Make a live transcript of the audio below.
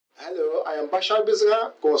Hello, I am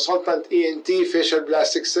Bizrah, consultant ENT facial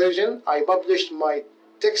plastic surgeon. I published my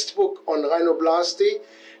textbook on rhinoplasty,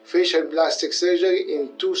 facial plastic surgery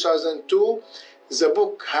in 2002. The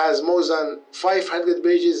book has more than 500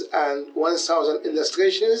 pages and 1,000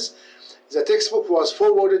 illustrations. The textbook was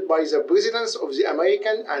forwarded by the presidents of the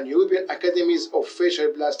American and European Academies of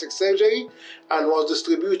Facial Plastic Surgery and was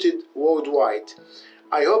distributed worldwide.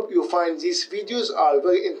 I hope you find these videos are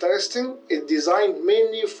very interesting. It's designed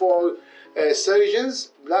mainly for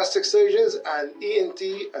surgeons, plastic surgeons, and ENT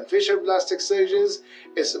and facial plastic surgeons.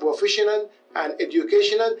 It's professional and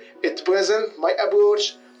educational. It presents my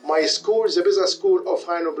approach, my school, the Bizrah School of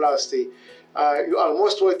Rhinoplasty. You are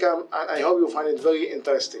most welcome, and I hope you find it very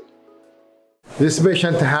interesting. This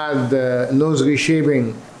patient had nose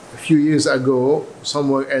reshaping a few years ago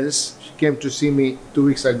somewhere else. She came to see me 2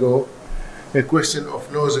 weeks ago. A question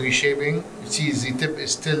of nose reshaping. You see the tip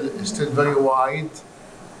is still very wide,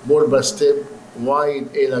 bulbous tip,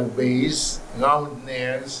 wide alar base, round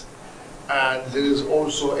nares, and there is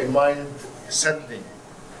also a mild settling.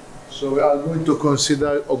 So we are going to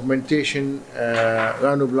consider augmentation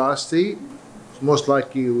rhinoplasty, most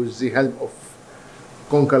likely with the help of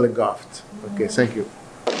condylar graft. Okay, thank you.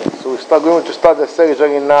 So we're going to start the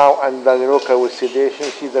surgery now under local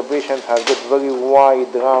sedation. See, the patient has got very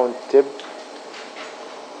wide round tip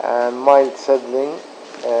and mild settling.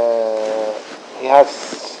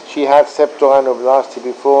 She had septorhinoplasty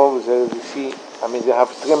before. You see, they have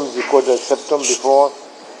trimmed the caudal septum before,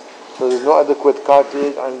 so there's no adequate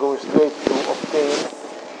cartilage. I'm going straight to obtain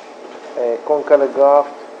a condylar graft.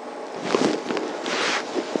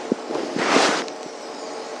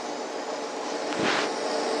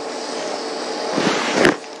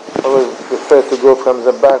 I would prefer to go from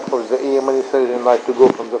the back of the ear. Many surgeons like to go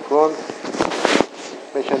from the front.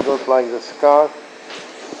 Patient don't like the scar.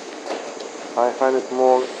 I find it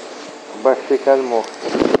more practical, more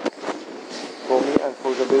for me and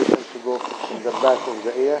for the patient to go from the back of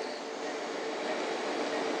the ear.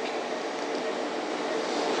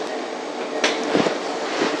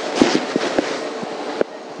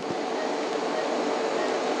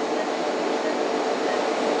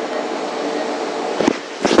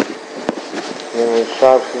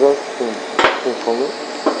 Sharp scissors, for me.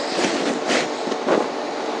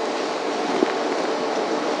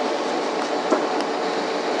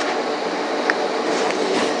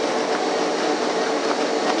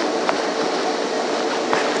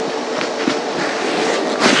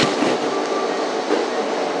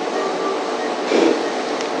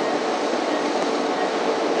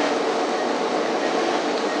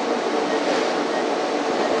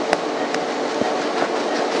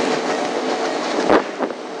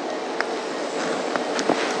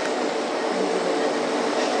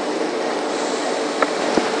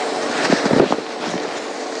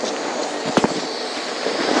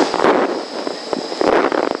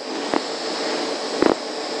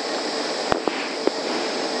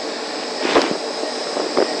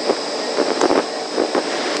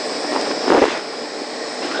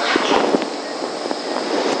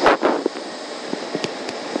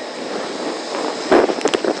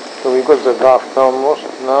 So we got the graft almost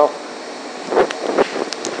now.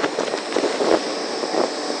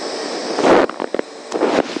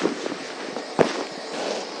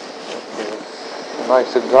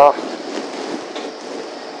 Nice graft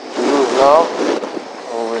to use now.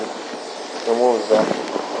 We will remove the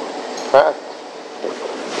fat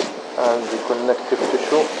and the connective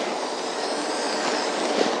tissue.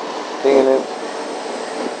 Clean it.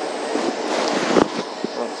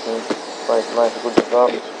 Okay, quite nice good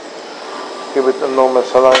graft. Give it a normal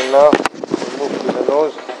saline now. We'll move to the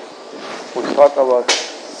nose. We'll start our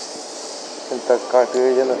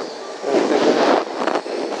intercartilaginous incision.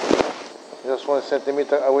 Just 1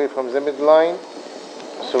 centimeter away from the midline.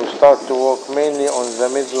 So start to work mainly on the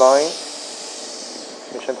midline.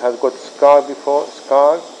 Patient has got scar before,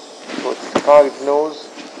 scarred nose.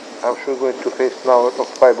 I'm sure going to face now a lot of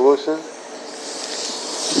fibrosis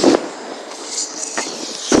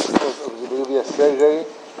because of the previous surgery.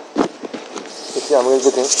 You see, I'm really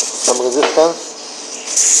getting some resistance.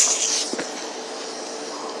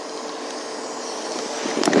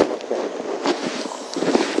 Okay.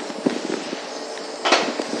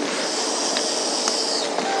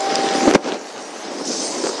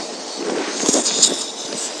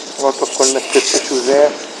 A lot of connective tissue there,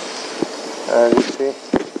 you see.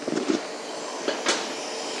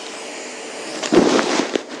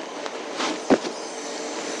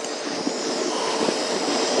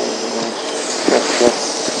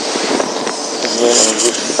 On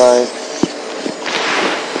this side,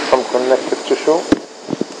 some connective tissue.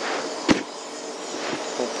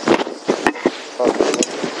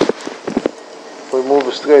 we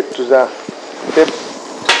move straight to the tip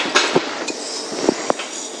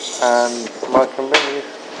and marking beneath.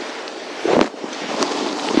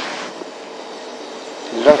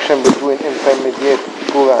 The junction between intermediate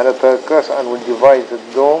crura and lateral crest, and will divide the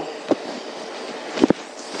dome.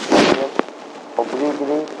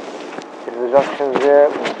 Obliquely, if the junction there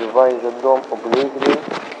will divide the dome obliquely,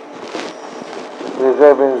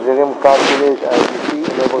 preserving the rim cartilage as you see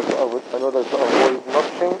in order to avoid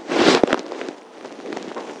notching.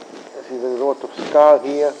 You see there is a lot of scar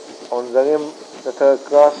here on the rim lateral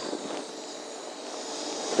crest.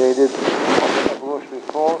 They did on the approach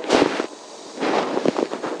before.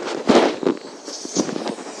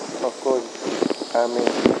 Of course, I mean,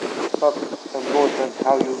 it's not important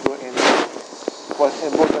how you go in. What's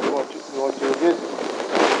important what you did,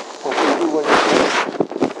 what you do when you do.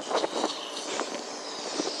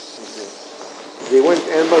 They went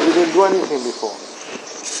in, but they didn't do anything before.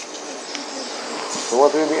 So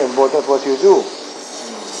what's really important what you do.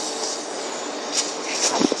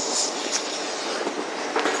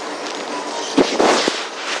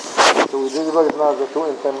 So we deliver now the two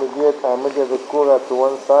intermediate and medial crura to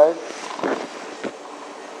one side.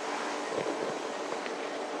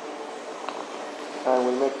 And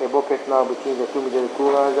we'll make a bucket now between the two medial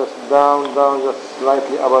crura, just down, just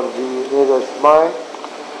slightly above the nasal spine.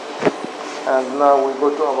 And now we go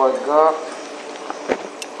to our graft.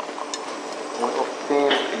 We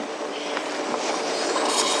obtain a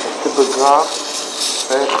triple graft.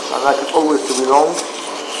 I like it always to be long,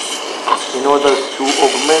 in order to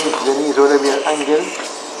augment the nasolabial angle,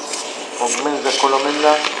 augment the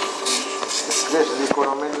columella, stretch the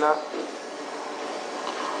columella,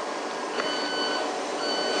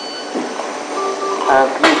 and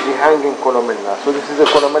keep the hanging columella. So this is the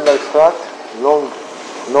columellar start, long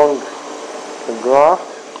graft,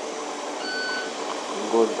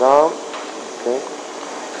 go down, okay,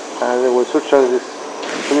 and then we'll suture these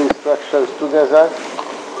three structures together.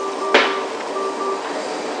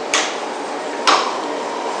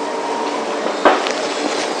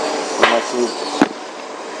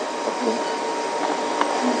 Okay.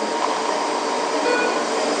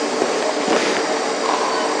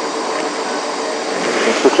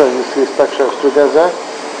 Suture these three structures together.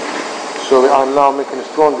 So we are now making a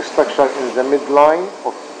strong structure in the midline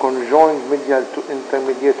of conjoined medial to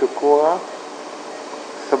intermediate crura,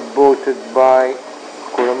 supported by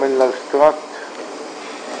columellar strut,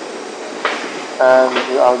 and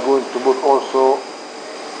we are going to put also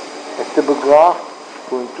a tibia graft,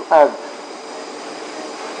 going to add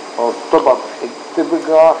or top up a tibia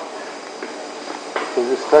graft to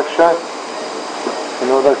the structure in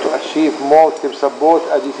order to achieve more tip support.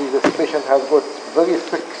 As you see, this patient has got very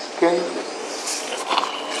thick skin,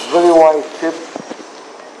 very wide tip.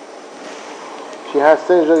 She had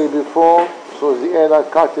surgery before, so the alar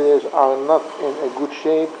cartilage are not in a good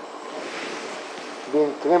shape,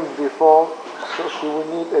 been trimmed before, so she will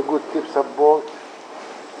need a good tip support.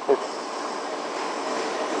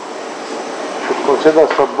 Should consider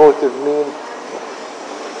supportive means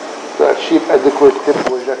to achieve adequate tip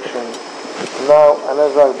projection. Now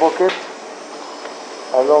another bucket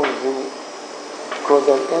along the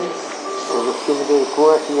caudal ends of the sphenoidal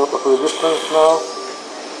crura. See a lot of resistance now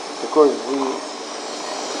because the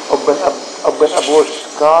open approach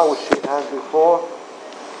scar which she had before.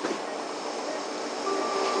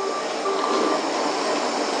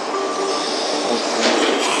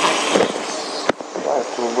 Try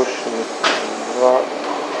to push it.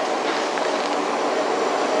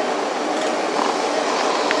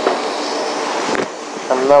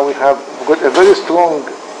 And now we have got a very strong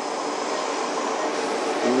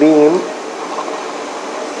beam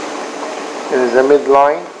in the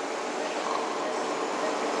midline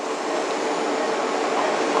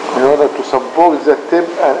in order to support the tip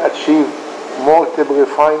and achieve more tip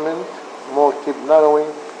refinement, more tip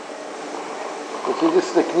narrowing. You see,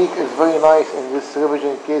 this technique is very nice in this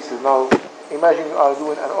revision cases. Now imagine you are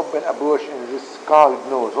doing an open approach in this scarred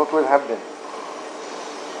nose. What will happen?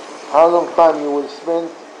 How long time you will spend,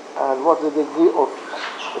 and what the degree of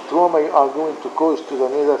trauma you are going to cause to the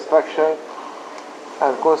nasal structure,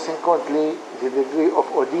 and consequently the degree of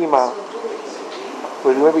edema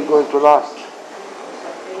will maybe going to last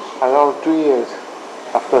around 2 years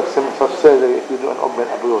after such surgery if you do an open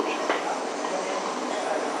approach.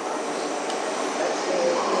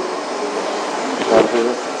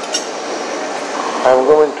 I'm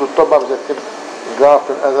going to top up the tip graft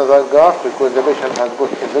and another graft because the patient has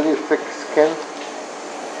got a very thick skin.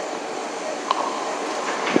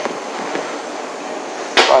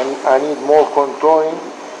 I need more contouring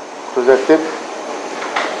to the tip.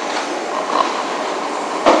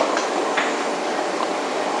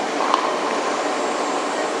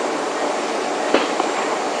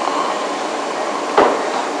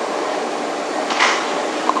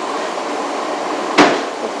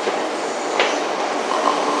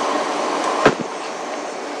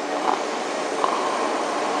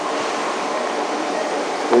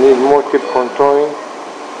 need more tip contouring.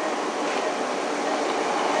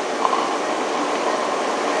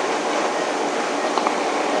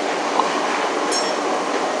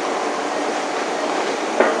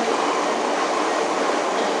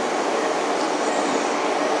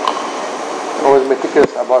 Always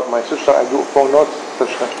meticulous about my suture. I do 4 knots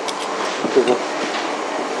suture.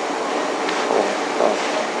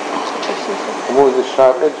 Remove the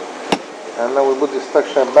sharp edge, and now we put the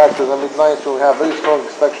structure back to the midline, so we have very strong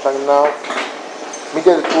structure now.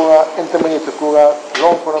 Medial kura, intermediate kura,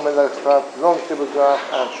 long columellar strap, long typograph,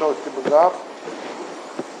 and short typograph.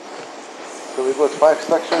 So we got 5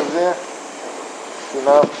 structures there. See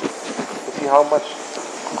now, you see how much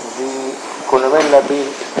the columella being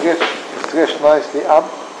stretched nicely up.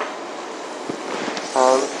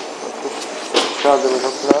 And start them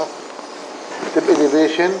up now. Tip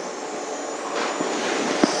elevation.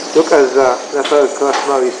 Look at the lateral cross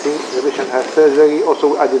now, you see, the patient has surgery.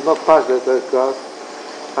 Also, I did not pass the lateral cross.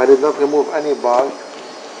 I did not remove any bars.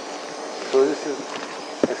 So this is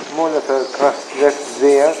a small lateral cross left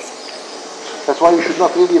there. That's why you should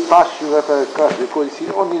not really pass your lateral cross, because you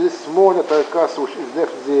see only this small lateral cross which is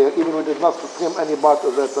left there. Even we did not trim any part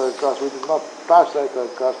of the lateral cross. We did not pass the lateral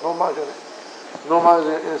cross. No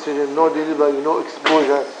margin incision, no delivery, no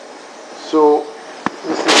exposure. So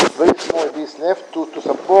this is very small piece left to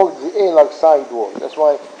support the A-log side wall. That's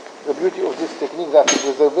why the beauty of this technique, that is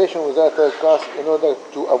reservation with lateral cross, in order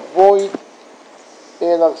to avoid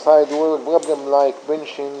A-log side wall problem like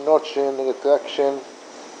pinching, notching, retraction,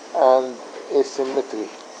 and asymmetry.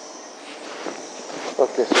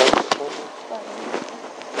 Okay, so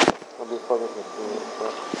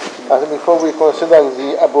before we consider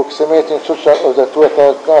the approximating suture of the two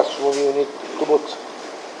lateral cross, we need to put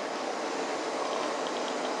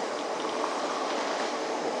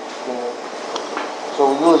so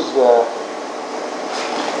we use a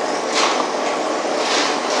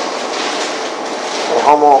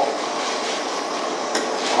homo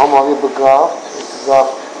rib graft. It's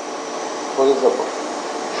graft. What is the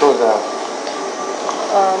show the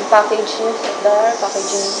packaging there,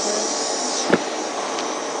 packaging.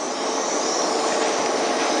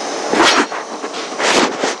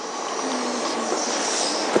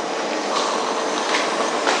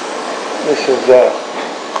 This is the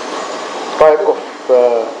type of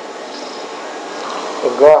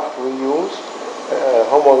graft we use,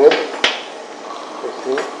 homo rib, you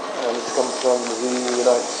see, and it comes from the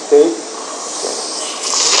United States.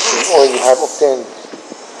 We already have obtained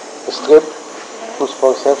a strip, whose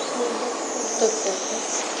forceps.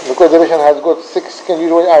 Because the patient has got thick skin,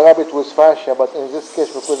 usually I rub it with fascia, but in this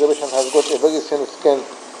case, because the patient has got a very thin skin,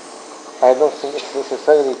 I don't think it's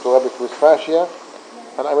necessary to rub it with fascia.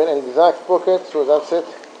 And I'm in an exact pocket, so that's it.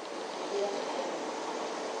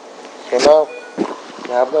 So now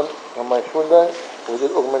I have done on my shoulder. We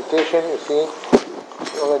did augmentation. You see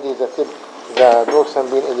already the tip, the dorsum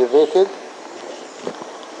being elevated.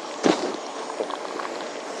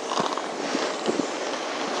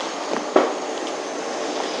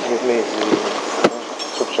 Give me the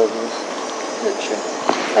suture, please. Suture.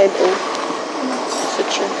 5-0.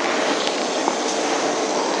 Suture.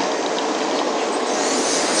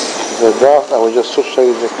 The graft, I will just suture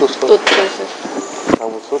the toothpaste. I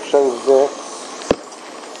will suture it there.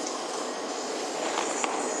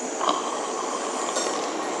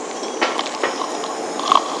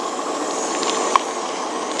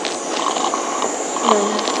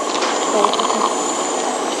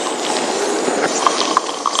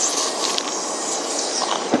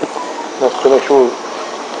 Just to make sure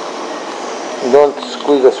you don't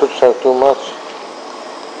squeeze the suture too much,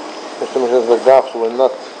 just to make sure the graft will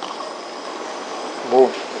not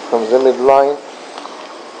move from the midline.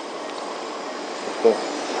 Okay.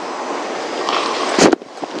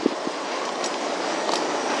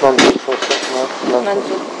 Non-zip for a second.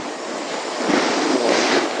 Non-zip.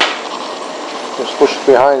 Just push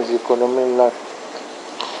behind the columella,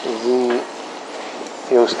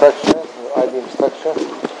 your structure, your I-beam structure.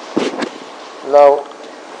 Now,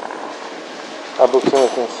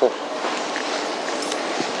 approximate insertion.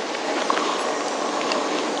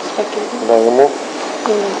 Then remove.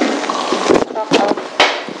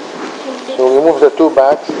 So remove the two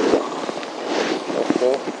backs.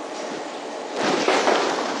 Okay.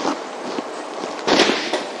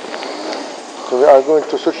 So we are going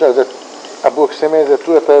to suture approximate the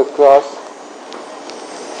two lateral cross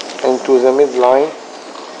into the midline.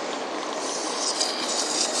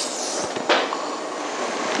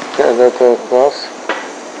 Okay, lateral cross.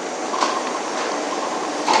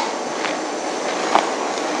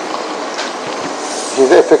 This is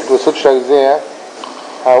the effect with suture there,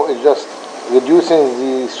 how it just reducing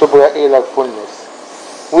the supraalar fullness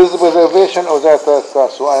with preservation of the artery.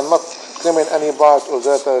 So I'm not trimming any part of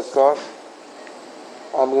the artery.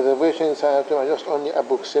 I'm reservation inside I'm just only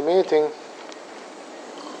approximating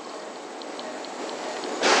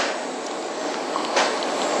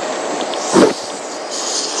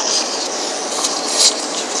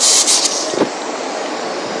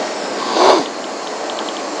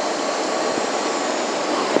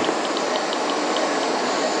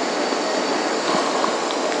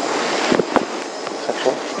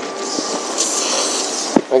section.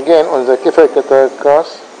 Again on the kefir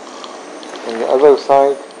cross on the other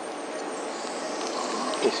side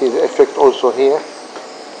you see the effect also here.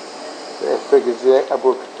 The effect is there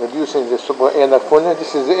about reducing the supraalar fullness.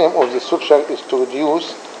 This is the aim of the suture, is to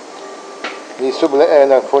reduce the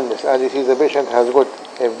supraalar fullness. And you see the patient has got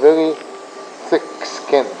a very thick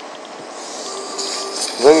skin.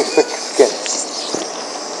 Very thick skin.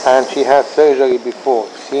 And she had surgery before.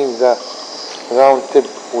 Seeing the round tip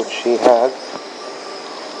which she had.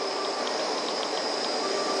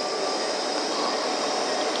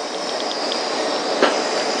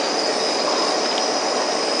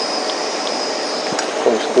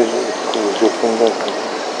 Squeeze your fingers.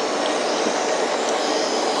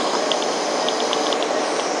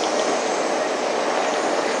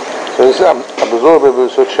 So this is absorbable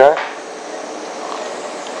suture.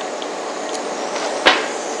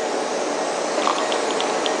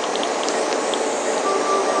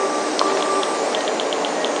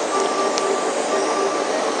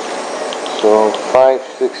 So 5,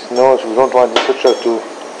 6 nodes. We don't want the suture to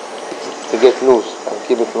get loose and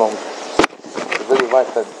keep it long. Very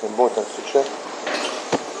vital, important suture.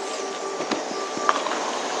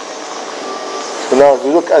 So now if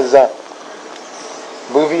you look at the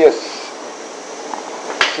previous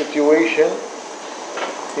situation,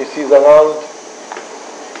 you see the round,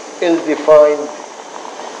 ill-defined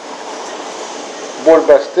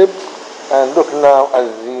bulbous tip, and look now at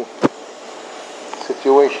the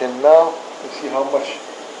situation now. You see how much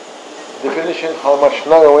definition, how much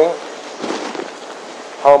narrowing,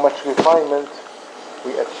 how much refinement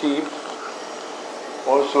we achieved.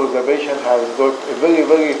 Also the patient has got a very,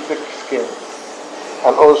 very thick skin.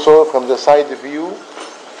 And also from the side view,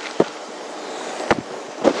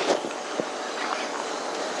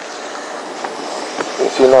 you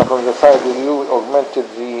see now from the side view we augmented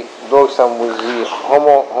the dorsum with the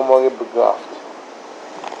homo-rib graft.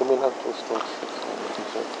 Give me non-twist.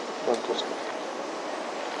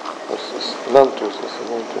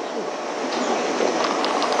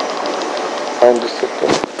 Find the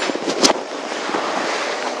second.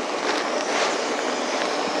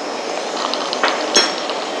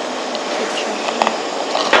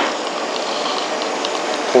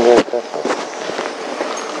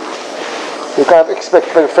 You can't expect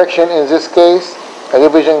perfection in this case. A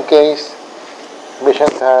revision case,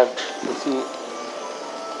 patient had, you see,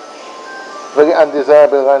 very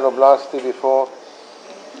undesirable rhinoplasty before,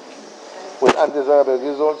 with undesirable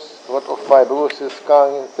results, a lot of fibrosis,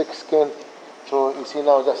 scarring, thick skin. So you see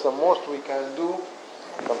now that's the most we can do.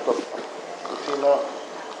 You see now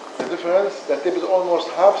the difference. The tip is almost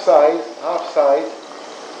half size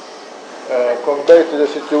compared to the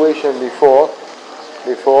situation before.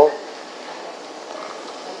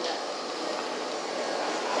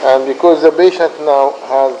 And because the patient now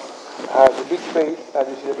has a big face, and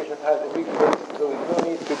you see the patient has a big face, so there's no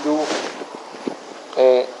need to do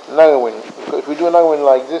a narrowing. Because if we do narrowing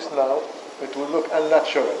like this now, it will look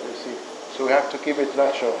unnatural, you see. So we have to keep it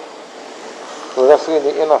natural. So that's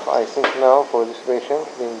really enough, I think, now for this patient.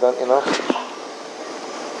 Being done enough.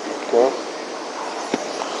 Okay.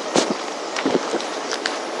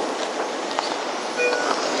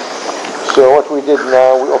 So what we did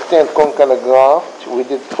now, we obtained condylar graft. We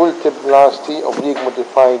did full tip blasty, oblique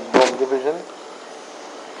modified bone division.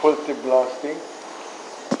 Full tip blasty.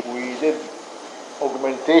 We did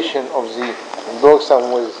augmentation of the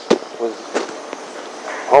dorsum with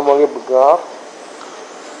homo-rib graft.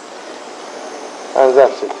 And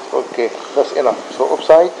that's it. Okay, that's enough. So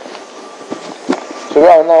upside. So we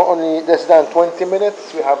are now only less than 20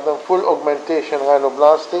 minutes. We have done full augmentation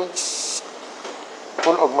rhinoplasty.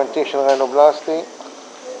 Full augmentation rhinoplasty.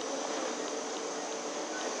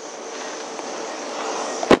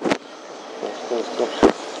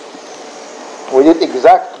 We did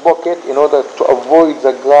exact bucket in order to avoid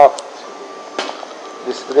the graft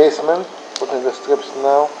displacement. Put in the strips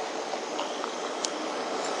now.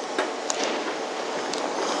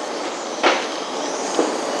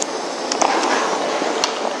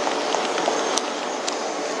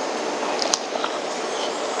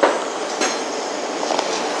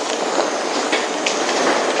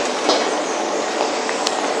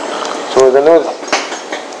 So the nose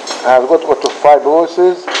has got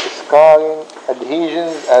fibrosis, scarring,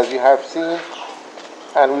 adhesions, as you have seen,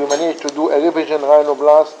 and we managed to do a revision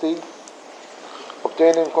rhinoplasty,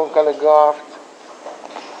 obtaining condylar graft,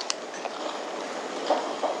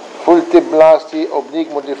 full tip blasty, oblique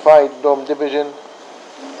modified dome division,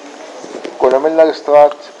 columellar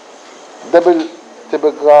strut, double tip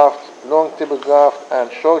graft, long tip graft, and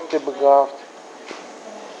short tip graft.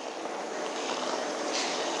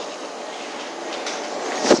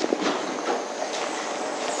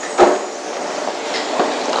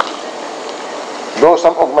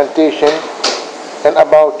 Dorsum augmentation in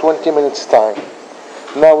about 20 minutes time.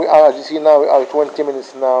 Now we are, as you see, now we are 20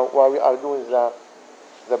 minutes now while we are doing the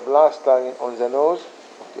blaster on the nose.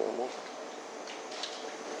 Okay, move.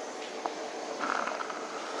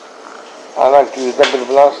 I like to use double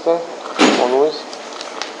blaster always.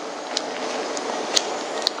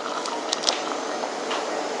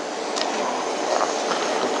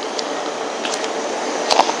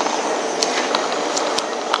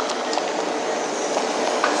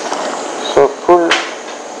 So full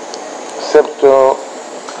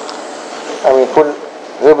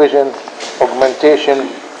revision augmentation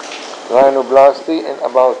rhinoplasty in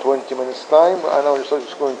about 20 minutes time. And now we're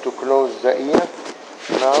just going to close the ear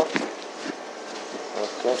now.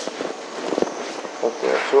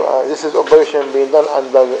 Okay, so this is operation being done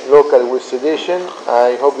under local with sedation.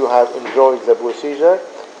 I hope you have enjoyed the procedure.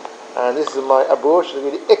 And this is my approach, a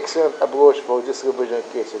really excellent approach for this revision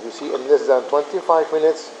case. As you see, in less than 25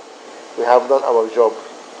 minutes, we have done our job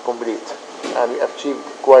complete. And we achieved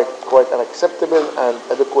quite an acceptable and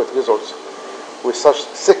adequate results with such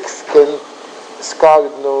thick skin,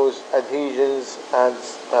 scarred nose, adhesions, and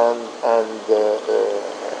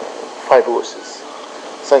fibrosis.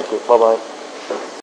 Thank you. Bye-bye.